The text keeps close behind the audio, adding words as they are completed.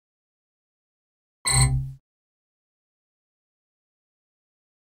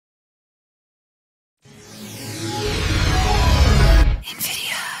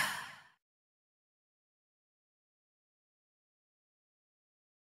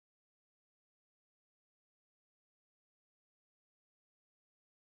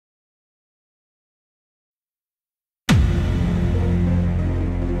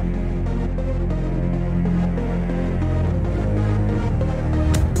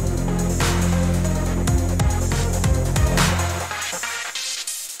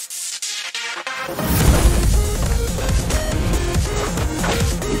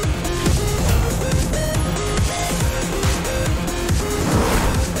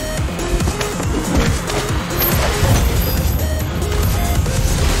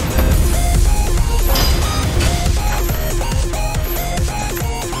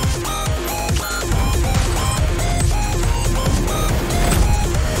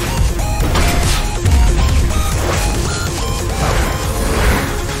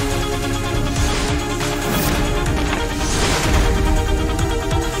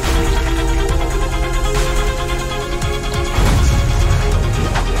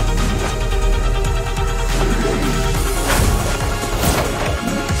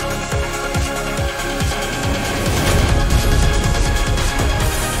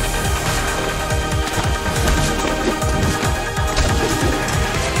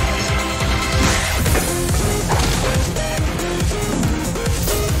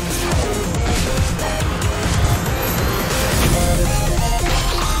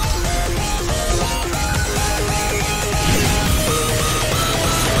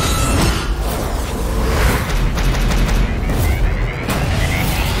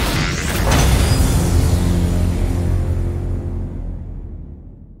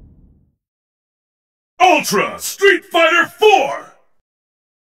Ultra Street Fighter 4!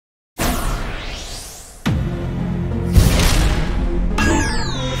 The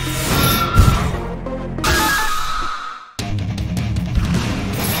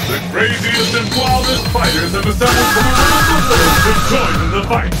craziest and wildest fighters have assembled from around the world to join in the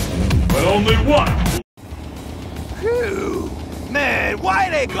fight. But only one. Phew. Man,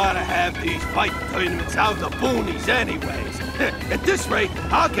 why they gotta have these fight tournaments out in the boonies anyways? At this rate,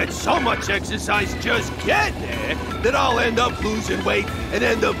 I'll get so much exercise just getting there that I'll end up losing weight and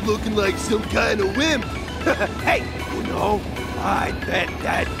end up looking like some kind of wimp. Hey, you know, I bet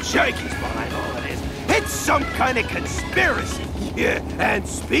that jerky's behind all of this. It's some kind of conspiracy. Yeah, and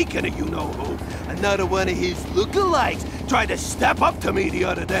speaking of you-know-who, another one of his lookalikes tried to step up to me the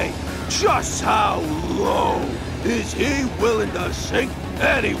other day. Just how low is he willing to sink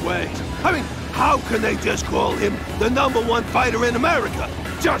anyways? I mean, how can they just call him the #1 fighter in America?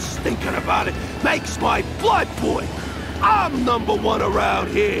 Just thinking about it makes my blood boil. I'm #1 around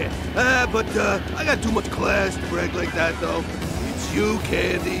here. But I got too much class to brag like that, though. It's you,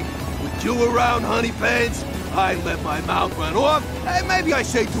 Candy. With you around, honey pants, I let my mouth run off, and maybe I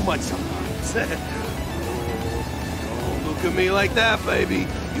say too much sometimes. Don't look at me like that, baby.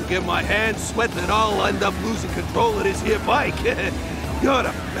 You get my hands sweating and I'll end up losing control of this here bike. You're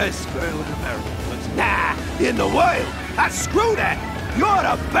the best girl in America. Nah, in the world. Screw that. You're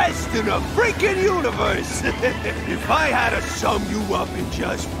the best in the freaking universe. If I had to sum you up in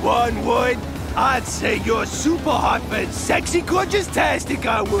just one word, I'd say you're super hot and sexy gorgeous-tastic,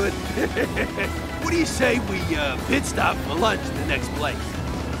 I would. What do you say we pit stop for lunch in the next place?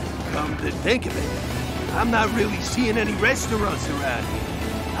 Come to think of it, I'm not really seeing any restaurants around here.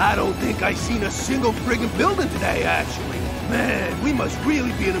 I don't think I seen a single friggin' building today, actually. Man, we must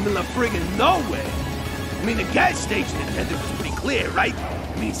really be in the middle of friggin' nowhere. I mean, the gas station attendant was pretty clear, right?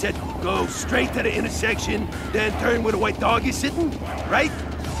 I mean, he said, go straight to the intersection, then turn where the white dog is sitting, right?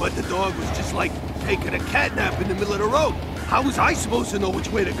 But the dog was just like taking a cat nap in the middle of the road. How was I supposed to know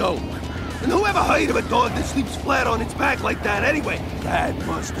which way to go? And whoever heard of a dog that sleeps flat on its back like that anyway? That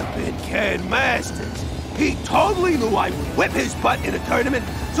must have been Ken Masters. He totally knew I would whip his butt in a tournament,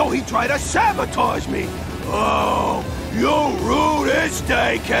 so he tried to sabotage me. Oh, you rudest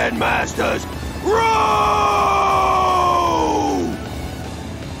day, Ken Masters. Rude!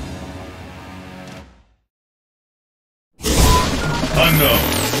 Unknown.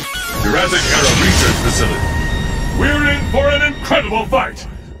 Jurassic Era Research Facility. We're in for an incredible fight.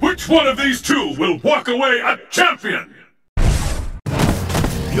 Which one of these two will walk away a champion?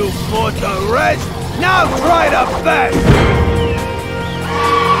 You fought the rest, now try to back!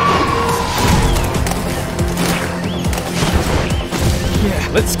 Yeah,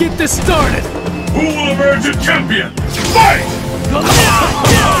 let's get this started! Who will emerge a champion? Fight!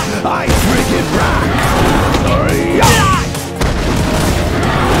 I freaking rock! Sorry!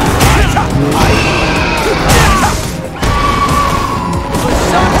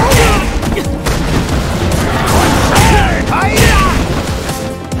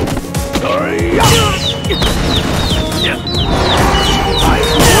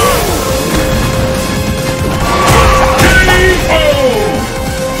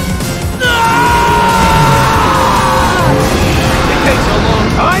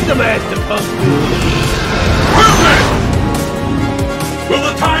 The master comes Perfect! Will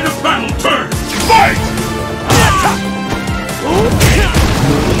the tide of battle turn? Fight!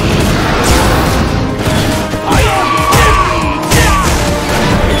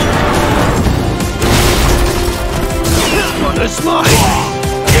 On a smile!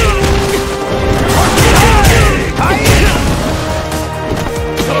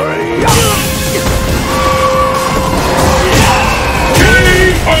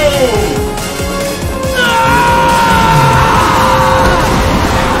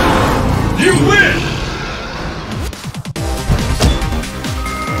 You win!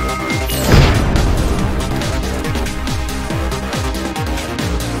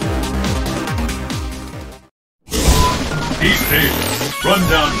 East Asia, run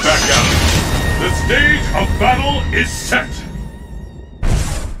down back out. The stage of battle is set.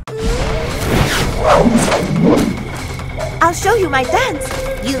 I'll show you my dance.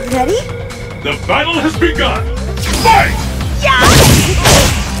 You ready? The battle has begun. Fight! Yeah!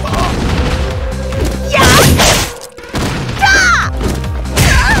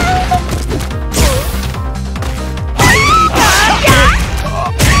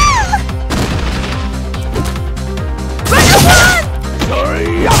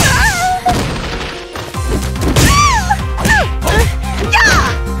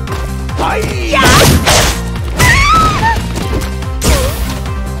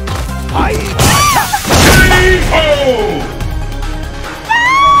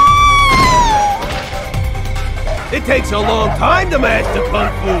 It takes a long time to master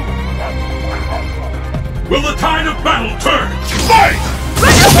Kung Fu. Will the tide of battle turn? Fight!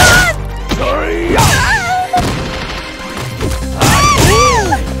 Sorry!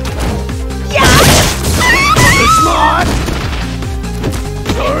 Smart!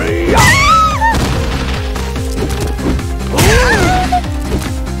 Sorry!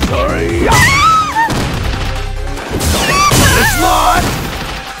 Sorry! Smart!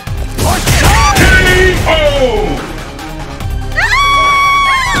 K.O.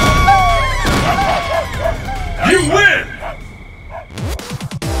 You win!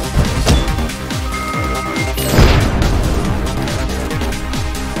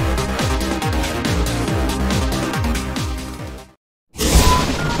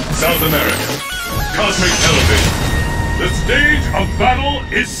 South America, Cosmic Television. The stage of battle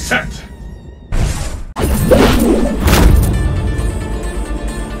is set.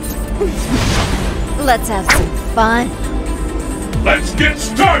 Let's have some fun. Let's get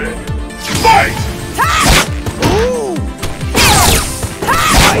started! Fight! Ooh!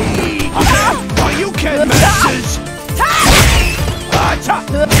 Oh, you can masters!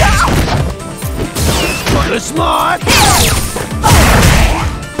 Kinda smart!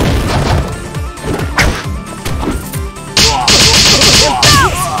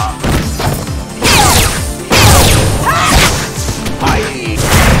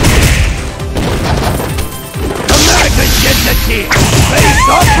 Face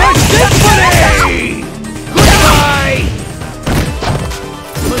off for symphony! Goodbye!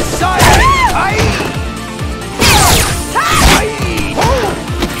 Messiah!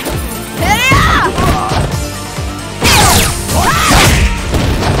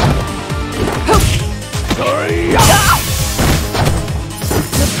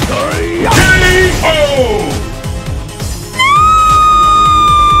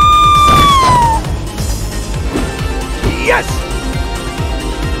 Yes!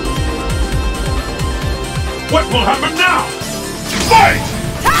 What will happen now? Fight!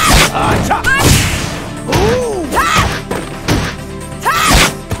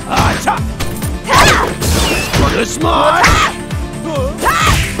 Kinda smart!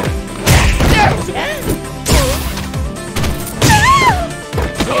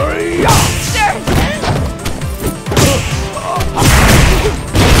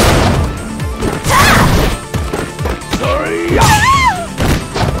 Sorry!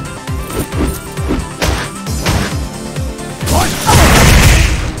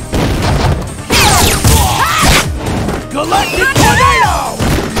 Galactic tornado!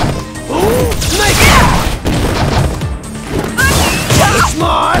 Ooh, snake!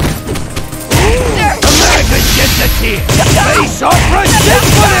 Smart! America's gets the team! Face off for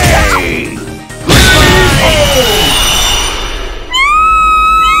symphony!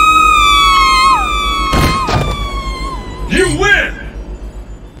 You win!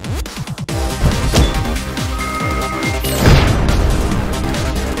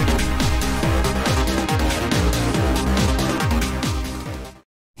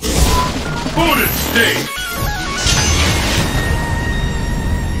 Bonus stage!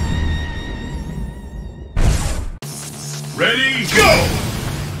 Ready, go!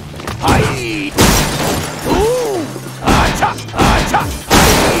 Aye! Ooh! Acha! Acha!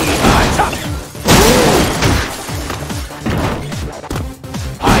 Aye! Acha! Ooh!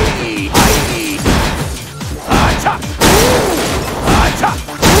 Aye! Aye! Acha! Ooh! Acha!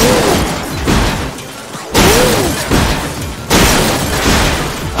 Ooh!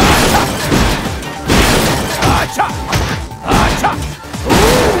 Acha! Acha!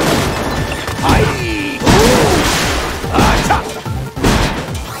 Ooh! Aye! Ooh! Acha!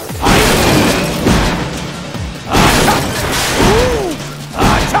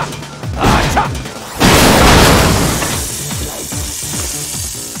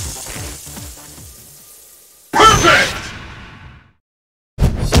 Perfect!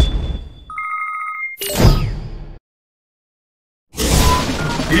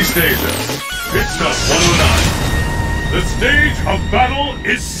 East Asia, pit stop 109. The stage of battle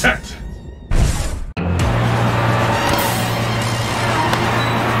is set.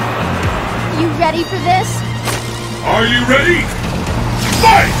 You ready for this? Are you ready?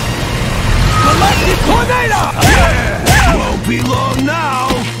 Fight! Galactic tornado! Yeah! Won't be long now!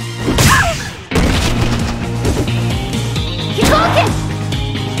 Keep walking!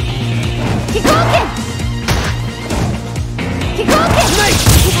 Keep walking! Keep walking! Snake!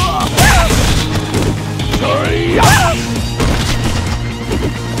 Sorry!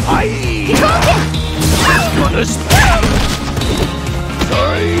 Aye! Keep walking! Gonna spell!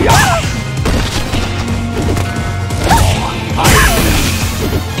 Sorry!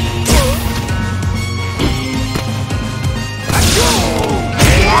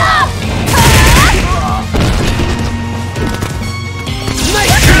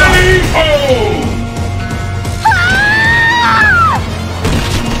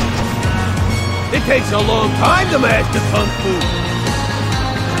 takes a long time to master Kung Fu.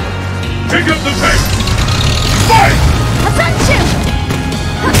 Pick up the pace! Fight! Attention!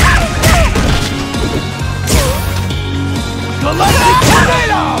 Galactic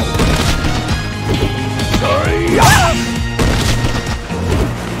Tornado!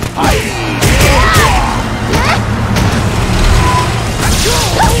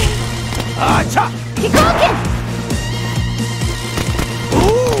 Kikoken!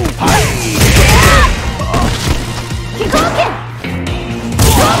 Kikoken!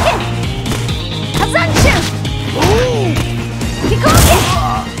 Kikoken! Attention! Kikoken!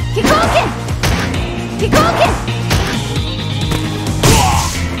 Kikoken! Kikoken!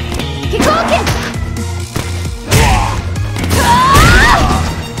 Kikoken!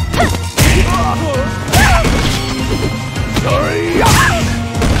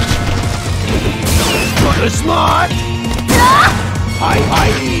 Rather smart!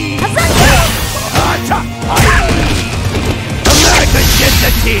 America gets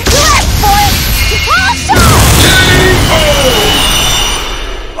the team! Let's for it!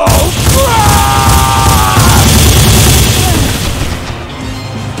 Oh, crap!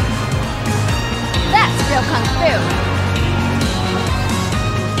 That's real Kung Fu!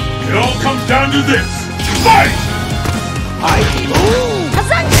 It all comes down to this! Fight!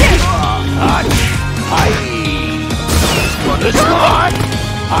 Attention! Rather smart!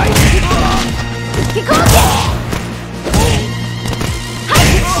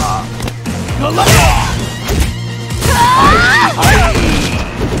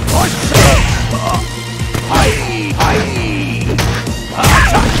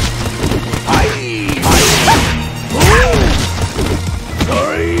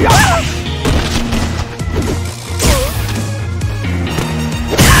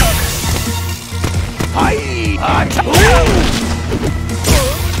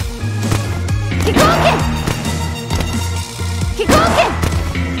 Kikoken! Kikoken!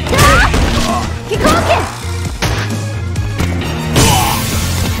 Kikoken! Kikoken!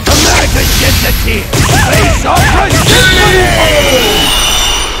 America gets the team! Face off for Symphony!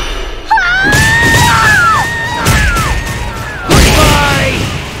 Goodbye!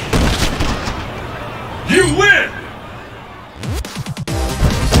 You win!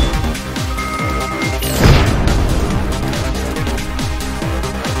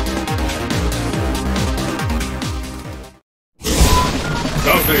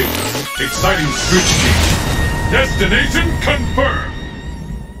 South exciting switch change. Destination confirmed!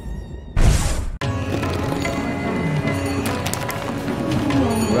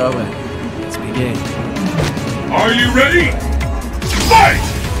 Rowan, let's begin. Are you ready? Fight!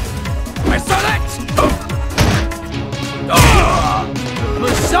 I saw that!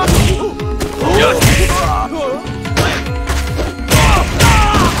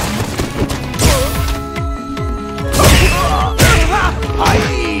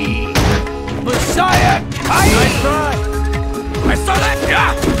 Messiah! Nice try! I saw that!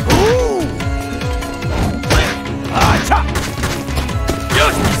 Ooh!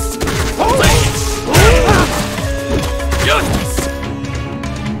 Justice! Justice!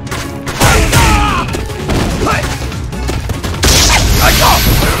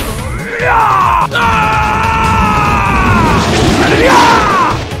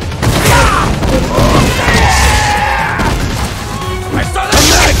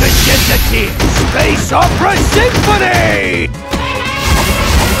 America gets the team! Space Opera Symphony!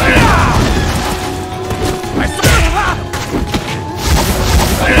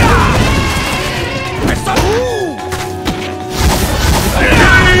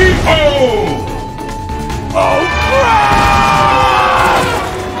 Oh, crap!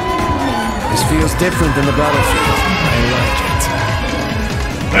 This feels different than the battlefield. I like it.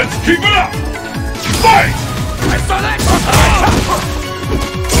 let's keep it up! Fight! I saw that!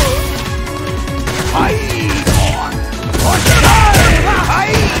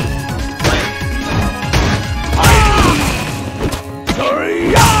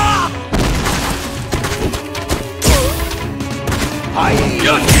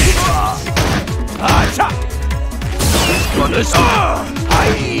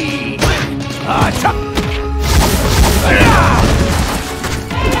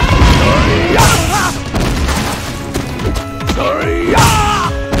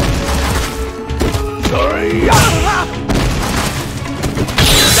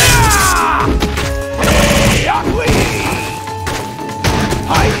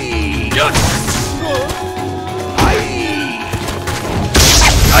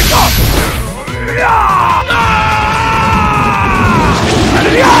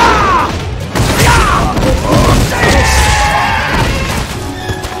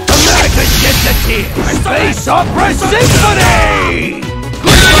 here! Space Opera Symphony!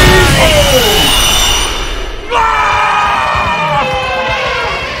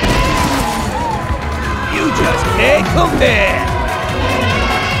 You just can't compare!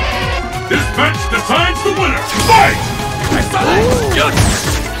 This match decides the winner! Fight! I saw that! Yes!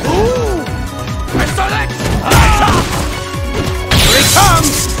 Ooh! I saw that! Here it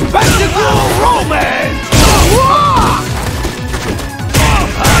comes! Spectacle Romance!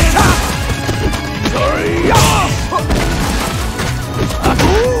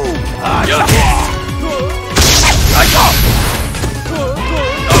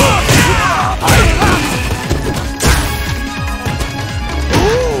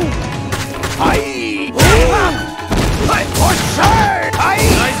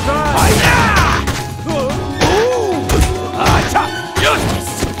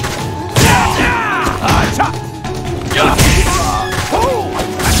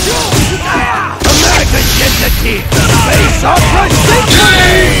 Space Opera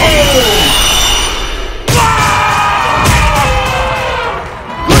Symphony!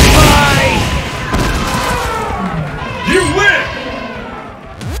 Goodbye! You win!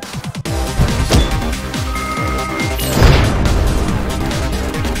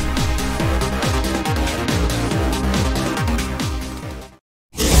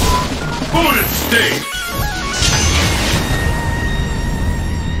 Bonus stage!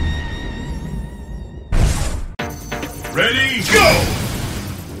 Ready, go!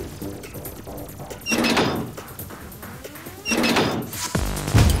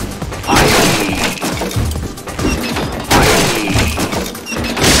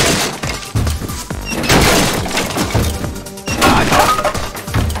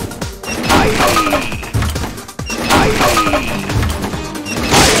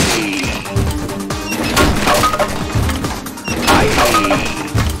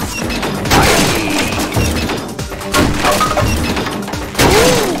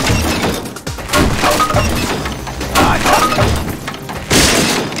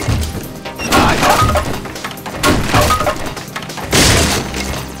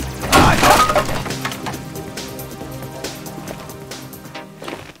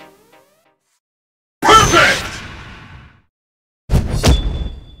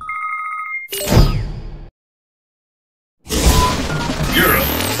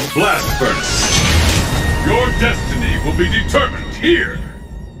 Blast Furnace. Your destiny will be determined here.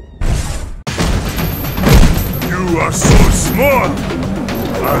 You are so small.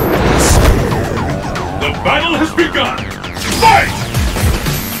 The battle has begun. Fight!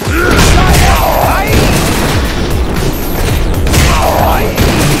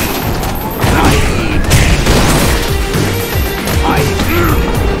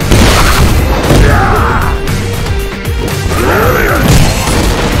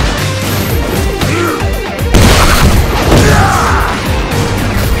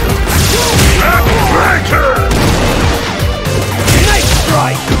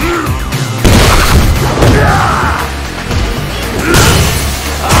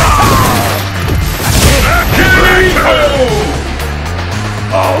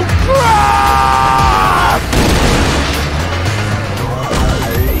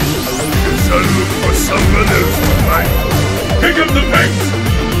 Pick up the pace!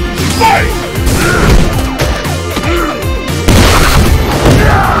 Fight!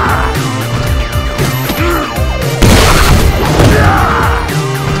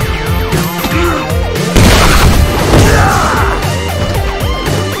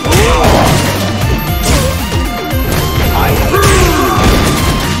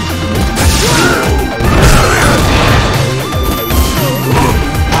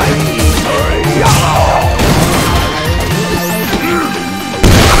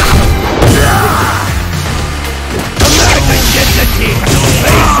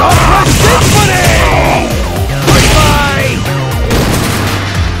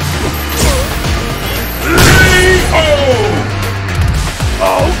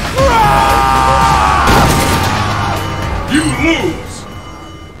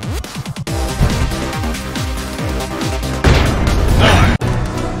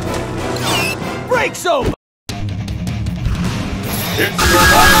 Break's over! It's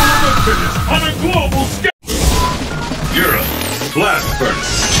the finish on a global scale! Europe, Blast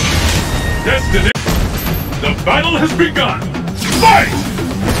Furnace. Destiny. The battle has begun! Fight!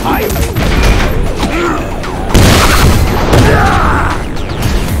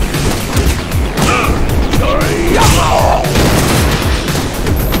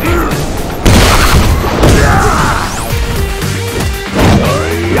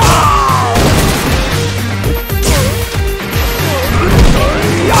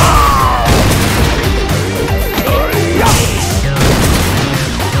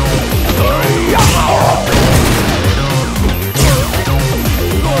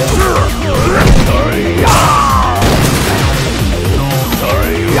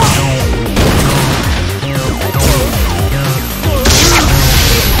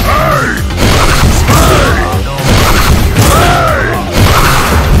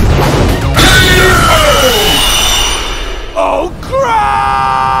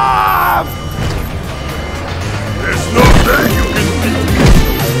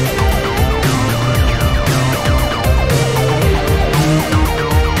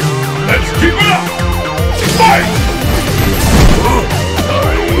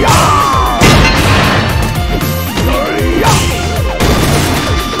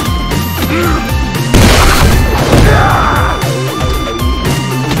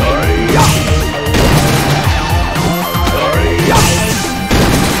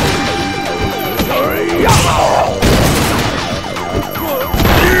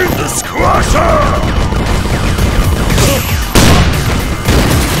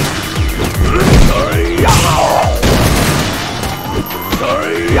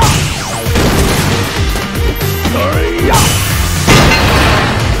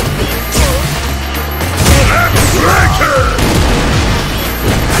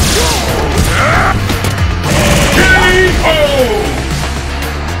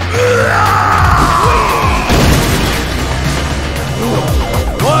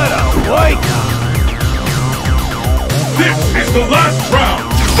 What a wake-up! This is the last round!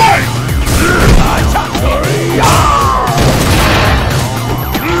 Fight!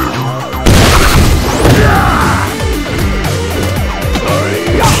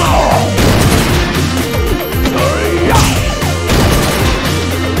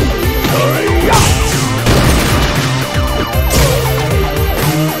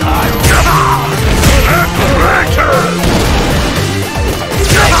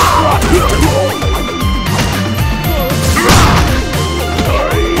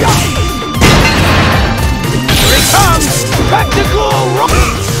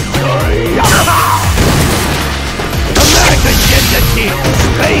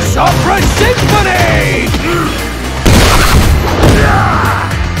 Space Opera Symphony!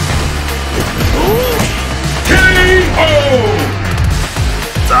 K.O.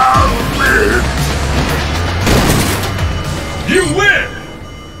 You win!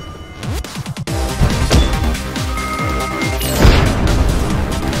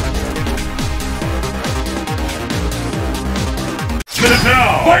 And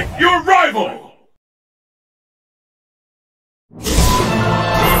now, fight your rival!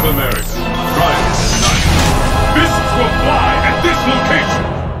 North America, Friday night. Fists will fly at this location!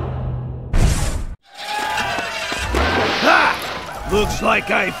 Ha! Looks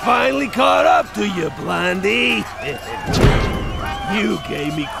like I finally caught up to you, Blondie. You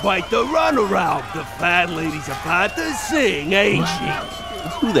gave me quite the runaround. The fat lady's about to sing, ain't she?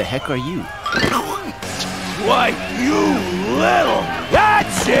 Who the heck are you? Why, you little...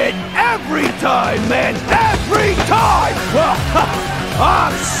 That's it! Every time, man! Every time!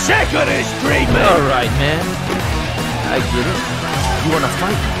 I'm sick of this treatment! All right, man. I get it. You want to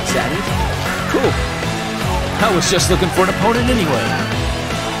fight? Is that it? Cool. I was just looking for an opponent anyway.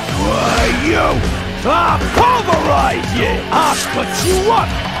 Why, you! I'll pulverize you! I'll put you up!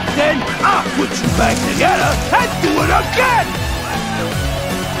 Then I'll put you back together and do it again!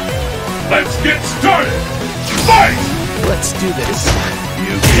 Let's get started! Fight! Let's do this.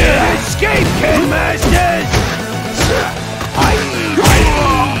 You can't escape, Ken Masters!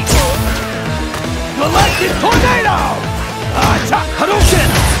 Galactic Tornado! Attack Hadouken!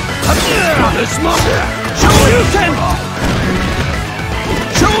 The smoke! Shoryuken!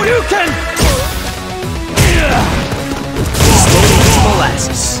 Shoryuken! Exploding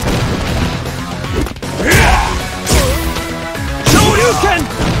molasses. Shoryuken!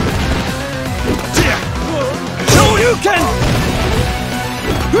 Shoryuken!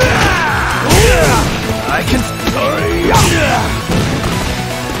 I can...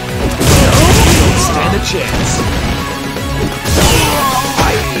 Don't stand a chance.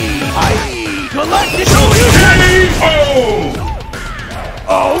 Galactic Shoryuken! K.O.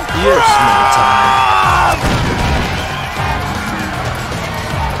 Oh, You're small time.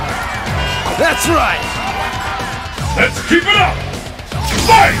 That's right. Let's keep it up!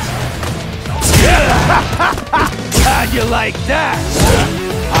 Fight! How'd you like that?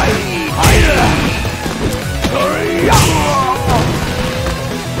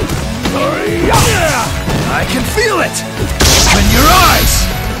 I can feel it. Open your eyes.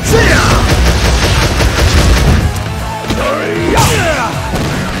 See ya.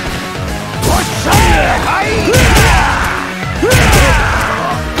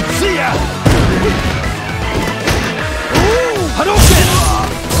 See ya! Hadouken!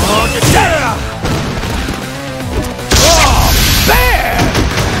 Oh, there!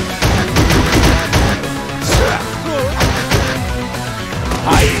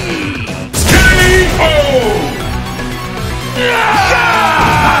 K.O.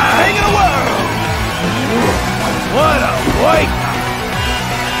 King of the world! What a wake!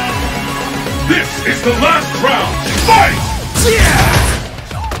 This is the last round! Fight!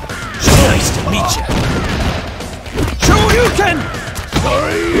 Nice to meet you. Shoryuken!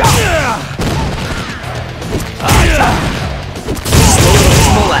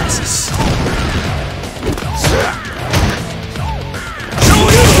 Exploding molasses.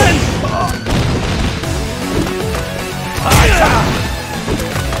 Shoryuken!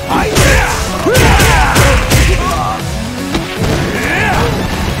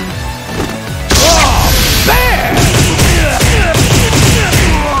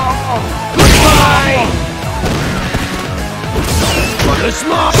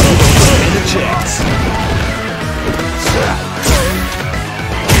 Smart! And a chance.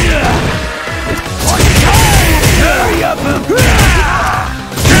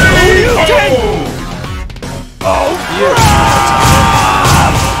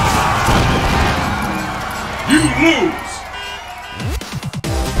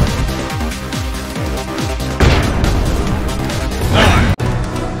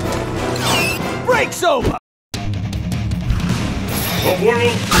 over! The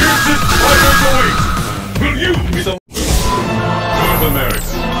world's fiercest fighters await! Will you be the North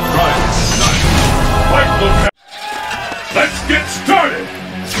America? Right, nice. Fight will Let's get started!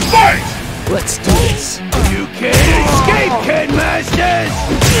 Fight! Let's do this. You can't escape, Kid Masters!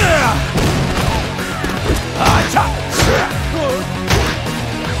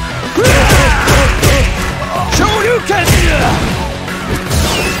 Shoryuken!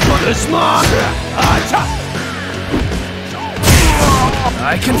 For the smart!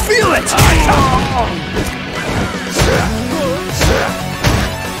 I can feel it!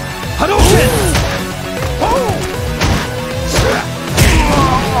 Hadouken!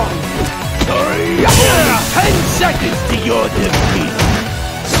 10 seconds to your defeat!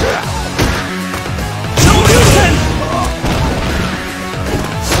 Shoryuken!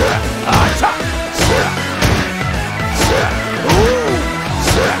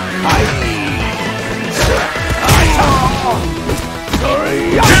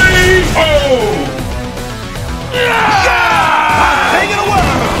 King of the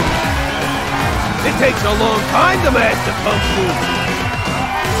world! It takes a long time to master Kung Fu.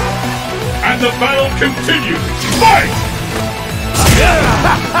 And the battle continues! Fight!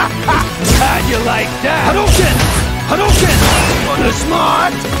 How'd you like that? Hadouken! Hadouken! For the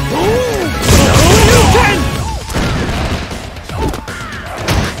smart! Hadouken!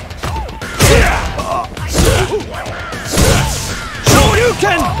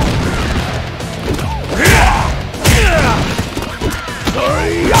 Shoryuken!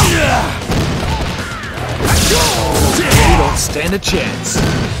 You don't stand a chance.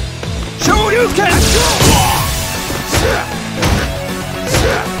 Shoryuken!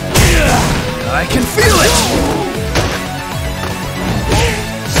 I can feel it!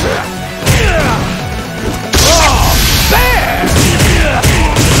 There!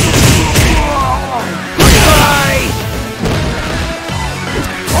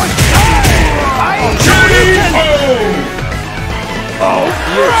 Goodbye! Shoryuken! Oh,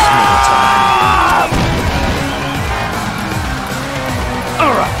 You're small time.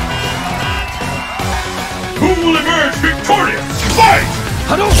 alright! Who will emerge victorious? Fight!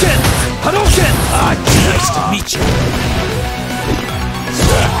 Hadouken! Hadouken! Nice to meet you.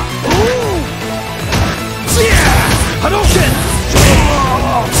 Hadouken!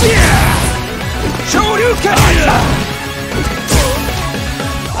 Shoryuken!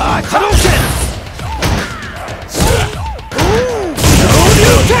 Hadouken!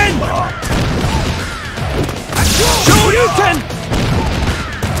 Shoryuken! Shoryuken!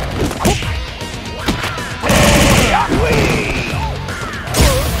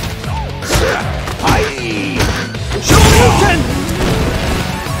 Shoryuken!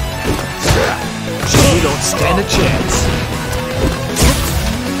 You don't stand a chance.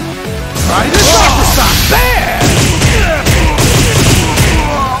 Try this uppercut! There!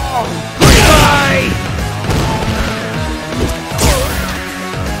 Goodbye!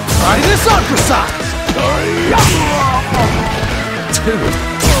 Try this uppercut! Dude,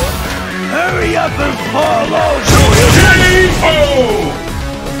 Hurry up and follow! Shoryuken! K.O.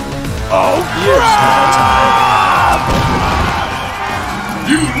 Oh, you're small time.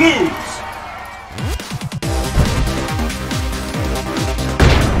 You lose!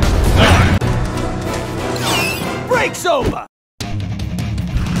 break's over! Who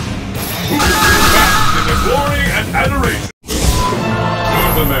will bask in the glory and adoration?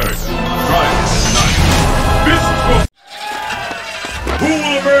 North America, Friday night. Fists will... Who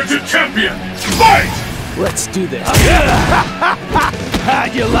will emerge a champion? Fight! Let's do this.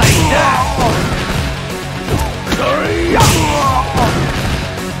 How'd you like that?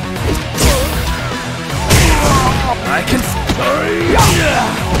 I can...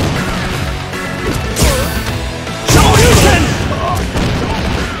 Shoryuken!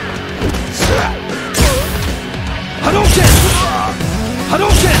 Hadouken!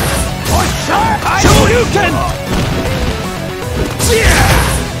 Hadouken! Shoryuken!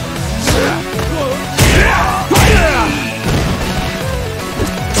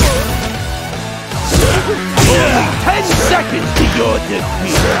 Only 10 seconds to your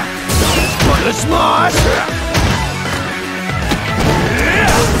defeat! For the smart!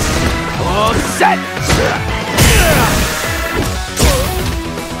 All set!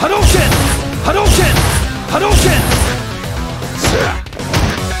 Hadouken! Hadouken! Hadouken!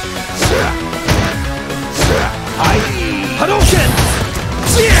 Hadouken!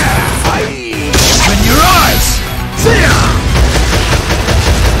 Open your eyes!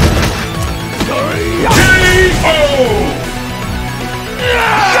 K.O.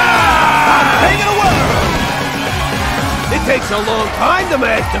 King of the world! It takes a long time to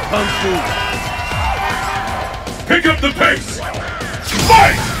master Kung Fu. Pick up the pace!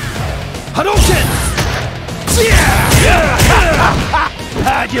 Fight! Hadouken!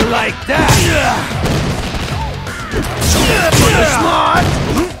 How'd you like that? For the smart!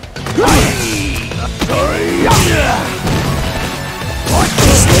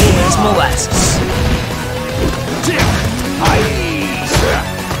 Slow as molasses.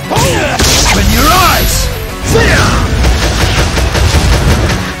 Open your eyes!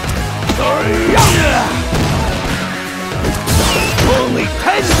 Only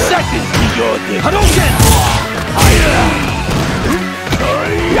 10 seconds to your thing! Hadouken!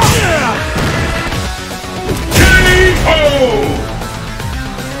 K.O.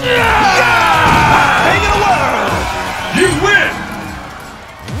 King of the world! You win!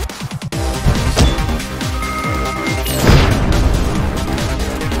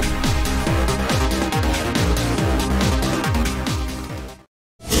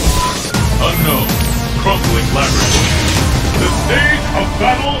 Unknown, crumbling laboratory. The stage of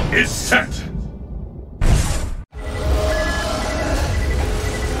battle is set!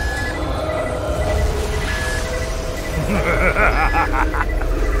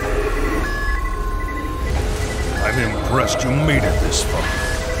 I'm impressed you made it this far.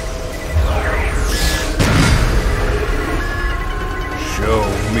 Show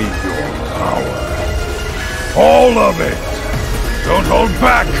me your power. All of it! Don't hold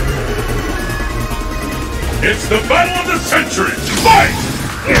back! It's the battle of the century! Fight!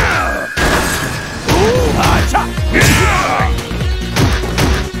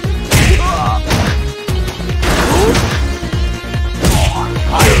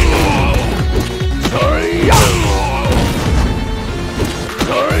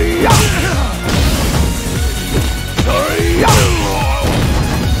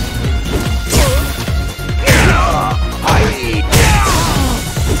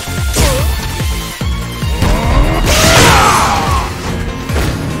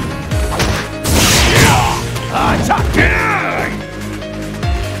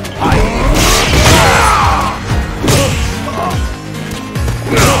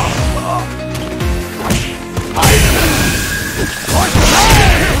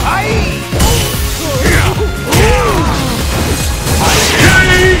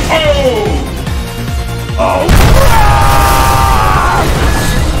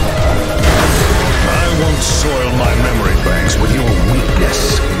 Soil my memory banks with your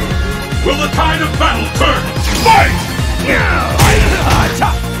weakness. Will the tide of battle turn? Fight! Here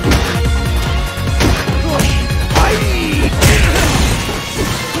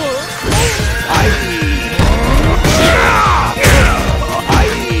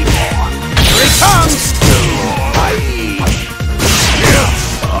it comes!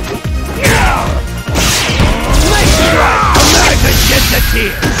 America gets the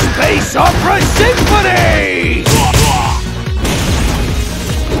tears! Space Opera Symphony!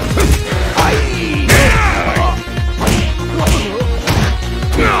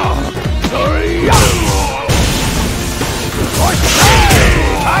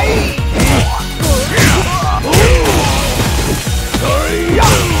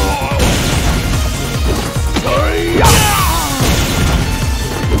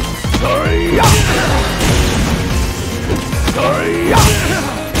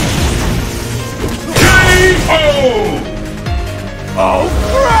 Oh,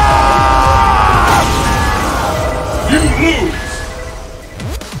 crap! You lose!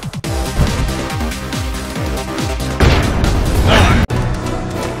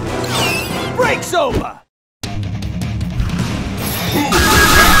 Break's over! Who will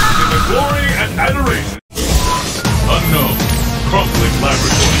bask in the glory and adoration? Unknown, crumbling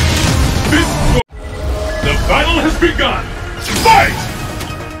laboratory. The battle has begun! Fight!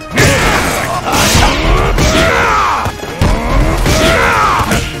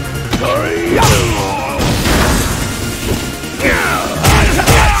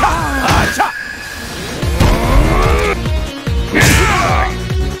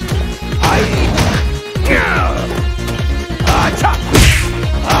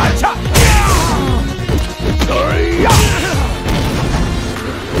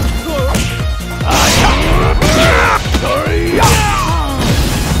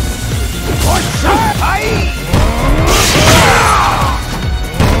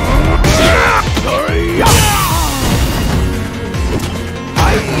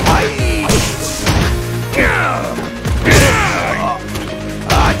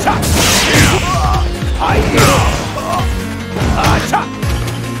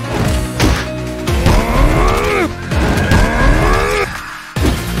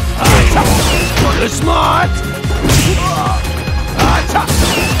 Smart!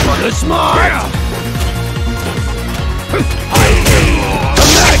 For the smart!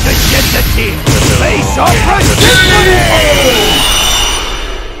 America sheds a tear! Face opera symphony!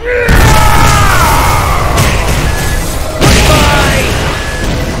 Goodbye!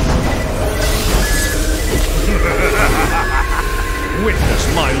 Witness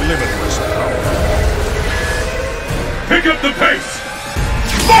my limitless power. Pick up the pace!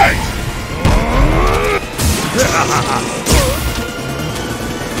 Fight!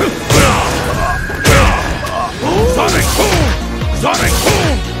 Sonic Boom! Sonic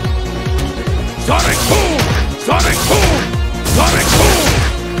Boom! Sonic Boom! Sonic Boom! Sonic Boom!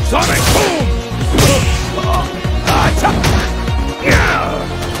 Sonic Boom!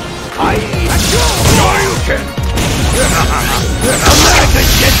 America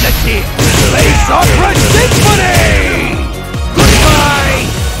sheds a tear! Face opera symphony! Goodbye!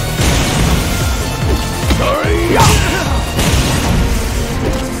 Sorry!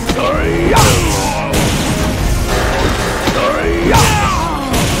 Sorry!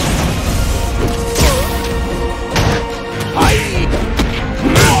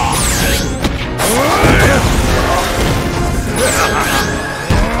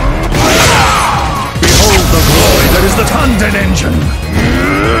 Behold the glory that is the Tanden engine!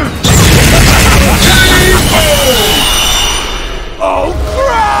 Oh,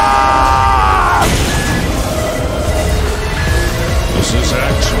 crap! This is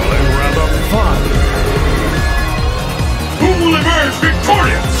actually rather fun. Who will emerge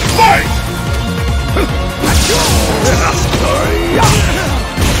victorious? Fight!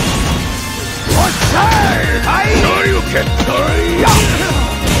 Sure you can.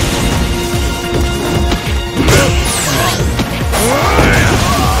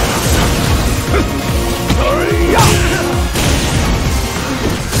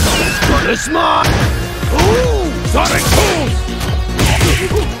 Smart! Ooh! Sonic Boom!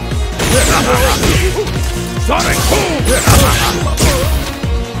 Sonic Boom!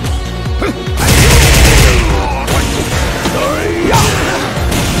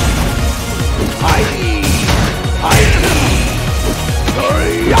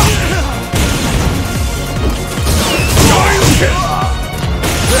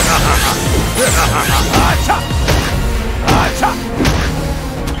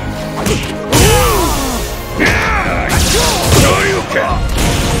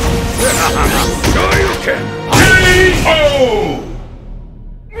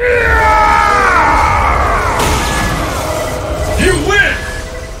 You win!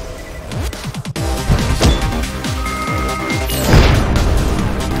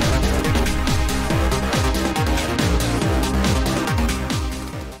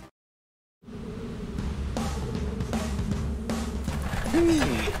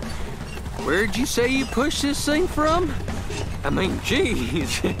 Where'd you say you pushed this thing from? I mean,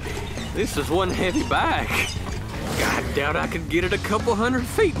 geez, this is one heavy bike. I doubt I could get it a couple 100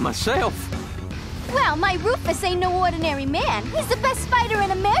 feet myself. Well, my Rufus ain't no ordinary man. He's the best fighter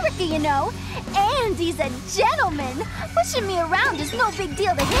in America, you know. And he's a gentleman. Pushing me around is no big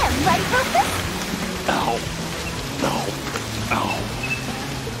deal to him, right, Rufus? Ow. No. Ow.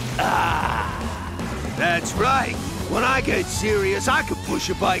 Ah. That's right. When I get serious, I could push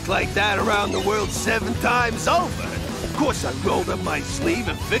a bike like that around the world 7 times over. Of course, I rolled up my sleeve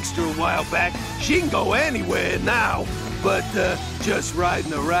and fixed her a while back. She can go anywhere now. But just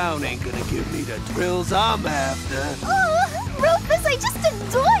riding around ain't gonna give me the thrills I'm after. Oh, Rufus, I just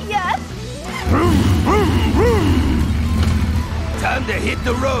adore ya! Time to hit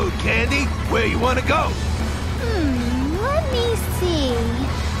the road, Candy. Where you wanna go? Let me see.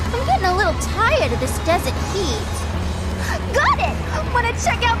 I'm getting a little tired of this desert heat. Got it! Wanna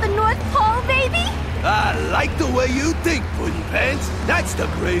check out the North Pole, baby? I like the way you think, Puddin' Pants. That's the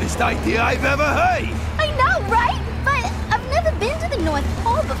greatest idea I've ever heard. I know, right? But I've never been to the North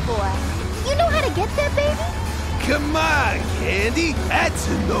Pole before. You know how to get there, baby? Come on, Candy. That's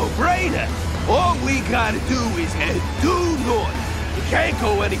a no-brainer. All we gotta do is head due north. You can't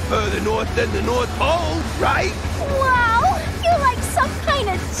go any further north than the North Pole, right? Wow! You're like some kind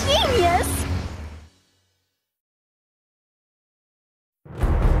of genius!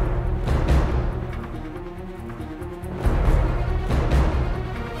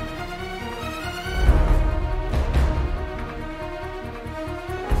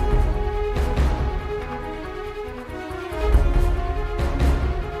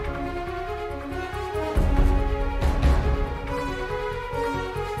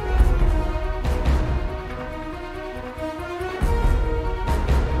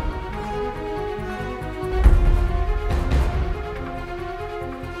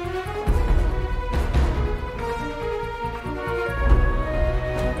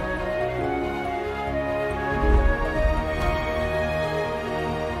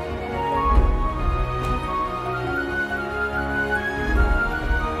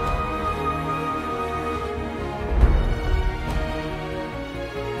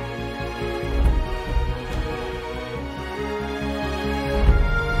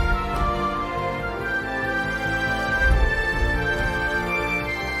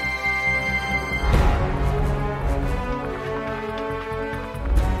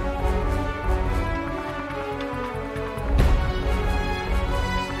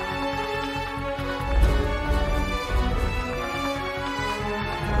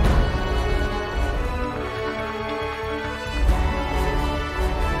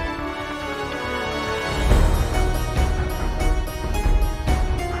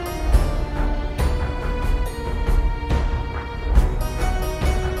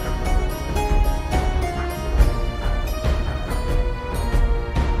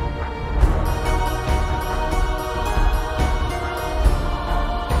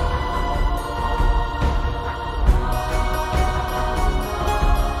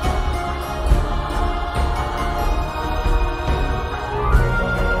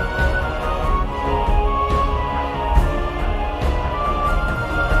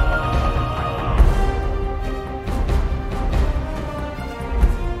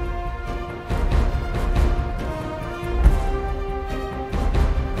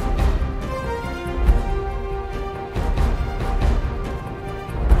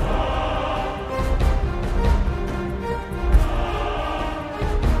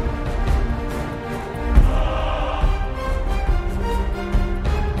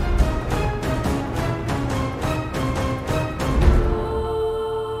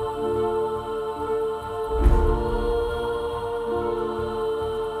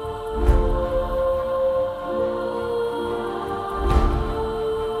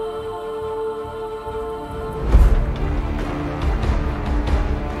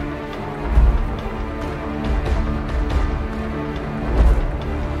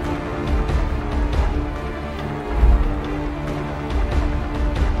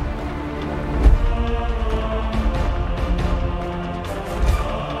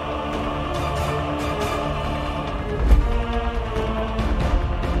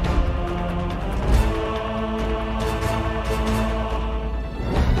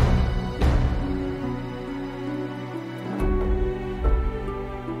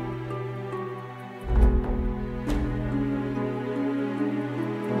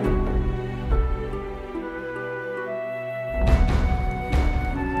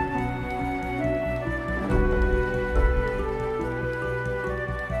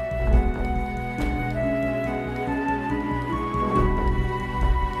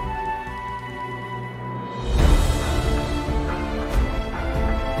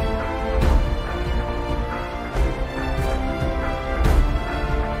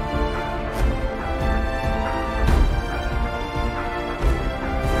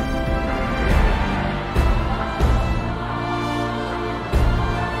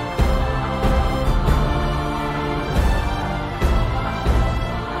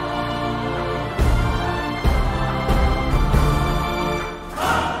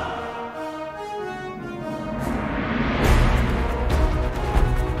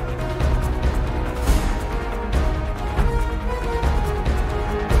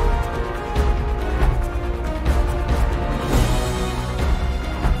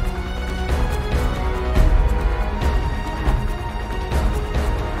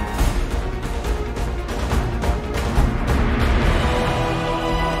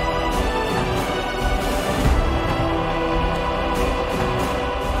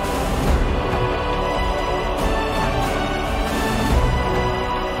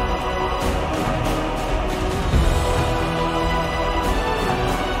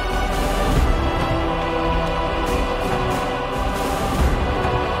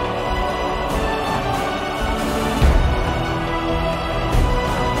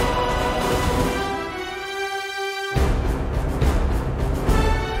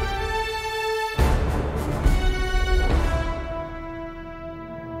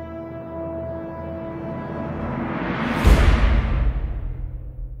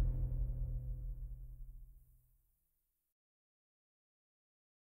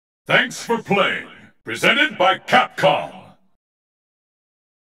 Thanks for playing. Presented by Capcom.